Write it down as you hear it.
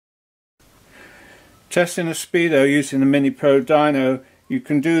Testing a speedo using the Minipro Dyno. You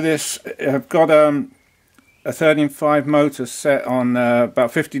can do this. I've got a 13.5 motor set on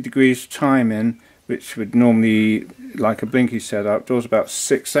about 50 degrees timing, which would normally, like a blinky setup, draws about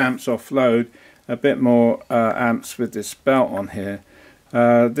 6 amps off load, a bit more amps with this belt on here.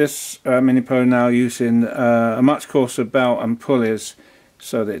 This Minipro now using a much coarser belt and pulleys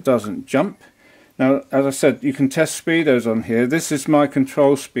so that it doesn't jump. Now, as I said, you can test speedos on here. This is my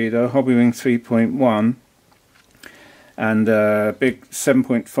control speedo, Hobbywing 3.1, and a big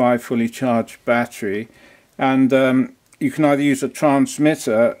 7.5 fully charged battery. And you can either use a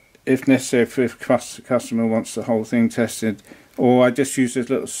transmitter if necessary, if the customer wants the whole thing tested, or I just use this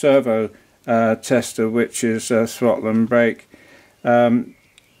little servo tester, which is throttle and brake. You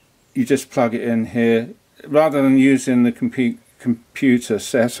just plug it in here rather than using the computer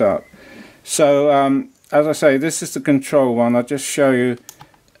setup. So as I say, this is the control one. I'll just show you.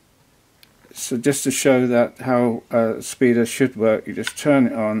 So just to show that how speedo should work, you just turn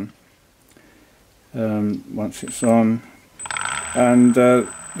it on once it's on, and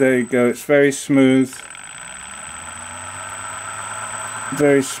there you go. It's very smooth at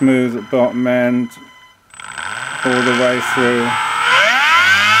the bottom end all the way through,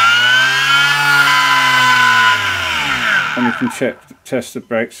 and you can test the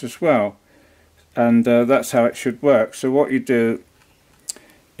brakes as well. And that's how it should work. So what you do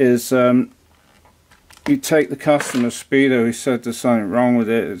is you take the customer's speedo. He said there's something wrong with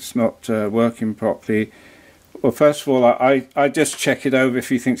it, it's not working properly. Well, first of all, I just check it over if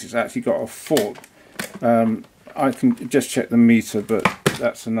he thinks it's actually got a fault. I can just check the meter, but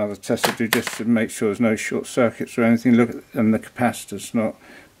that's another test to do just to make sure there's no short circuits or anything. Look at, and the capacitor's not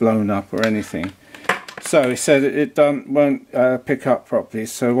blown up or anything. So he said it won't pick up properly.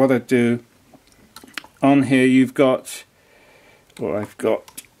 So what I do, on here you've got, or I've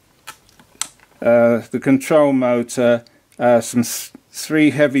got the control motor, some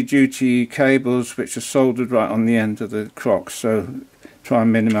 3 heavy-duty cables which are soldered right on the end of the crock, so try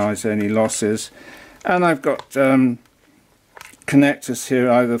and minimize any losses. And I've got connectors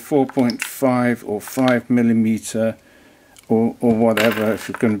here, either 4.5 or 5mm or whatever, if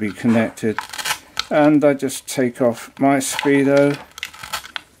you're going to be connected. And I just take off my speedo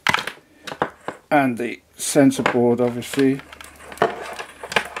and the sensor board, obviously,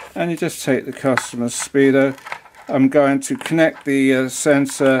 and you just take the customer's speedo. I'm going to connect the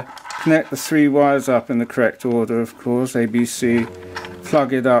sensor, connect the 3 wires up in the correct order, of course, ABC,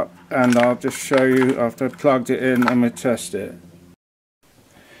 plug it up, and I'll just show you after I've plugged it in. I'm going to test it.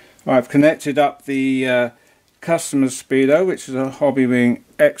 I've connected up the customer's speedo, which is a Hobbywing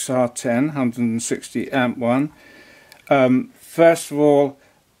XR10 160 amp one. First of all,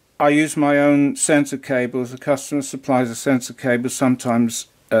 I use my own sensor cables. The customer supplies a sensor cable. Sometimes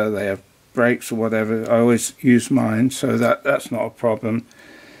they have breaks or whatever. I always use mine, so that's not a problem.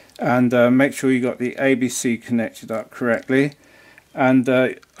 And make sure you got the ABC connected up correctly. And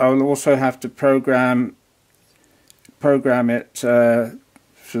I'll also have to program it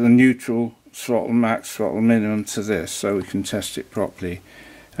for the neutral, throttle max, throttle minimum to this, so we can test it properly.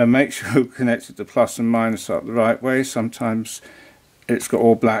 And make sure we connected the plus and minus up the right way. Sometimes it's got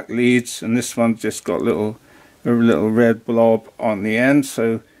all black leads, and this one's just got a little red blob on the end,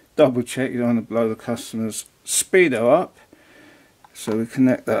 so double check you don't want to blow the customer's speedo up. So we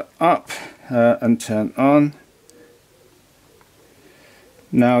connect that up and turn on.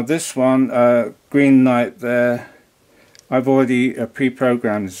 Now this one, green light there, I've already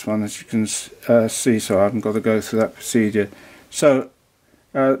pre-programmed this one, as you can see, so I haven't got to go through that procedure. So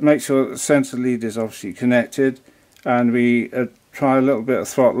make sure that the sensor lead is obviously connected, and we try a little bit of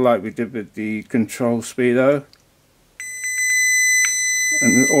throttle like we did with the control speedo.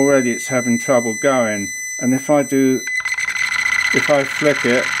 And already it's having trouble going, and if I flick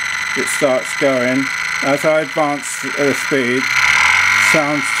it, it starts going. As I advance the speed, it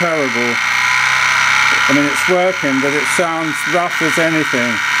sounds terrible. I mean, it's working, but it sounds rough as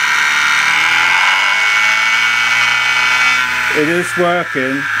anything. It is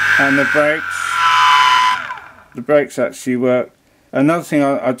working, and the brakes actually work. Another thing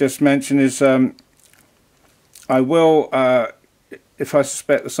I just mentioned is I will, if I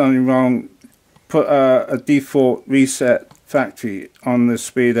suspect there's something wrong, put a default reset factory on the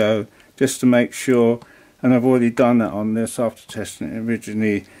speedo just to make sure, and I've already done that on this after testing it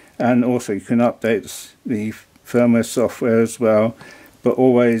originally. And also you can update the firmware software as well, but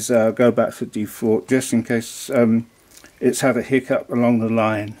always go back to default just in case it's had a hiccup along the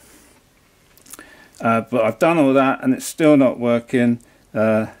line. But I've done all that and it's still not working.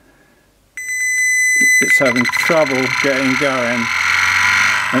 It's having trouble getting going.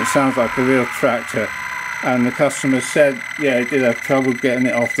 and it sounds like a real tractor. And the customer said, yeah, he did have trouble getting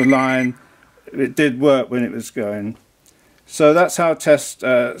it off the line. It did work when it was going. So that's how I test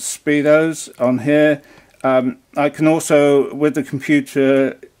speedos on here. I can also, with the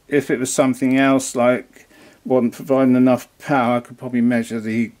computer, if it was something else like wasn't providing enough power, I could probably measure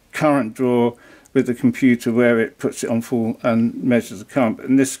the current draw with the computer where it puts it on full and measures the current. But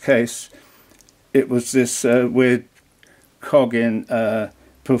in this case, it was this weird cog in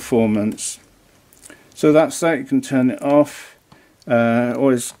performance. So that's that. You can turn it off. I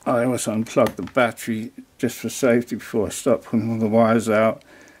always unplug the battery just for safety before I start pulling all the wires out.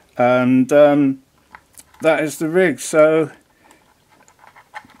 And that is the rig. So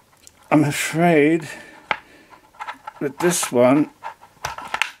I'm afraid with this one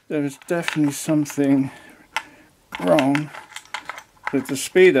there is definitely something wrong with the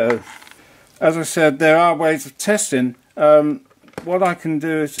speedo. As I said, there are ways of testing. What I can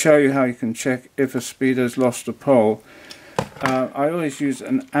do is show you how you can check if a speedo's lost a pole. I always use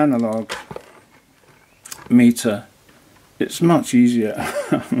an analog meter. It's much easier,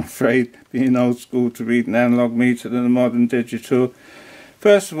 I'm afraid, being old school, to read an analog meter than a modern digital.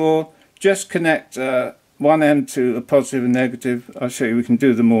 First of all, just connect one end to a positive and negative. I'll show you, we can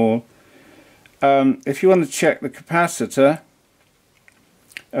do them all. If you want to check the capacitor,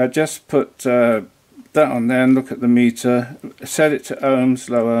 just put that on there and look at the meter. Set it to ohms,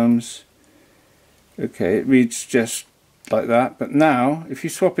 low ohms. Okay, it reads just like that. But now, if you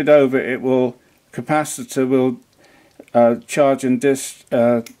swap it over, it will, capacitor will charge and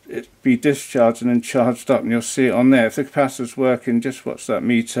be discharged and then charged up, and you'll see it on there. If the capacitor's working, just watch that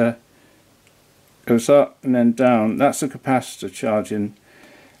meter. Goes up and then down. That's the capacitor charging.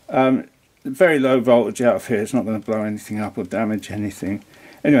 Very low voltage out of here. It's not going to blow anything up or damage anything.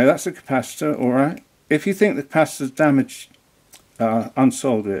 Anyway, that's the capacitor, alright. If you think the capacitor's damaged,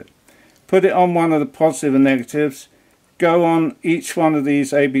 unsolder it. Put it on one of the positive and negatives. Go on each one of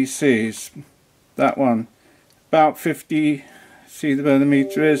these ABCs. That one. About 50, see where the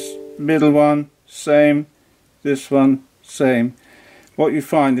meter is. Middle one, same. This one, same. What you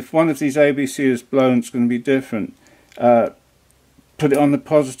find, if one of these ABC is blown, it's going to be different. Put it on the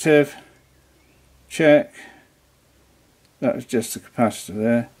positive. Check. That was just the capacitor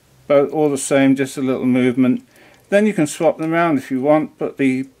there. Both all the same, just a little movement. Then you can swap them around if you want. Put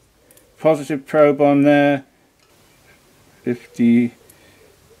the positive probe on there. 50.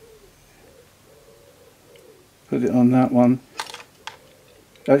 Put it on that one.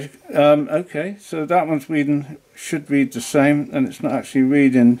 Okay, so that one's reading, should read the same, and it's not actually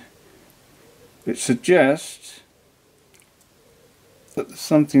reading. It suggests that there's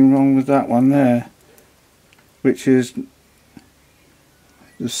something wrong with that one there, which is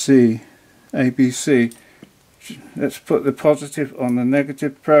the C, ABC. Let's put the positive on the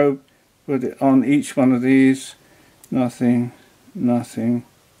negative probe, put it on each one of these. Nothing, nothing.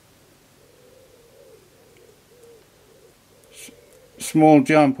 Small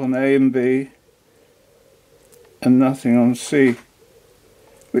jump on A and B, and nothing on C,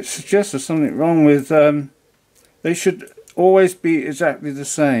 which suggests there's something wrong with they should always be exactly the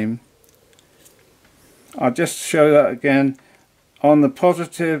same. I'll just show that again. On the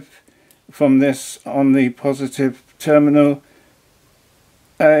positive, from this, on the positive terminal,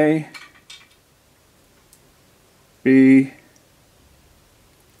 A, B,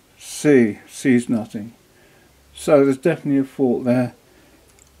 C. C's nothing. So there's definitely a fault there.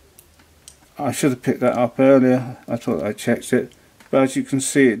 I should have picked that up earlier. I thought I checked it. But as you can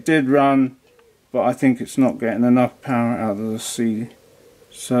see, it did run, but I think it's not getting enough power out of the C.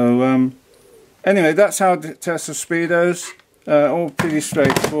 So anyway, that's how to test the speedos. All pretty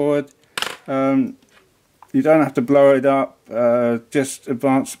straightforward. You don't have to blow it up. Just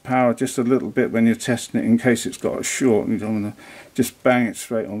advance the power just a little bit when you're testing it, in case it's got a short and you don't want to just bang it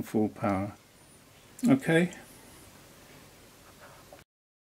straight on full power. Okay.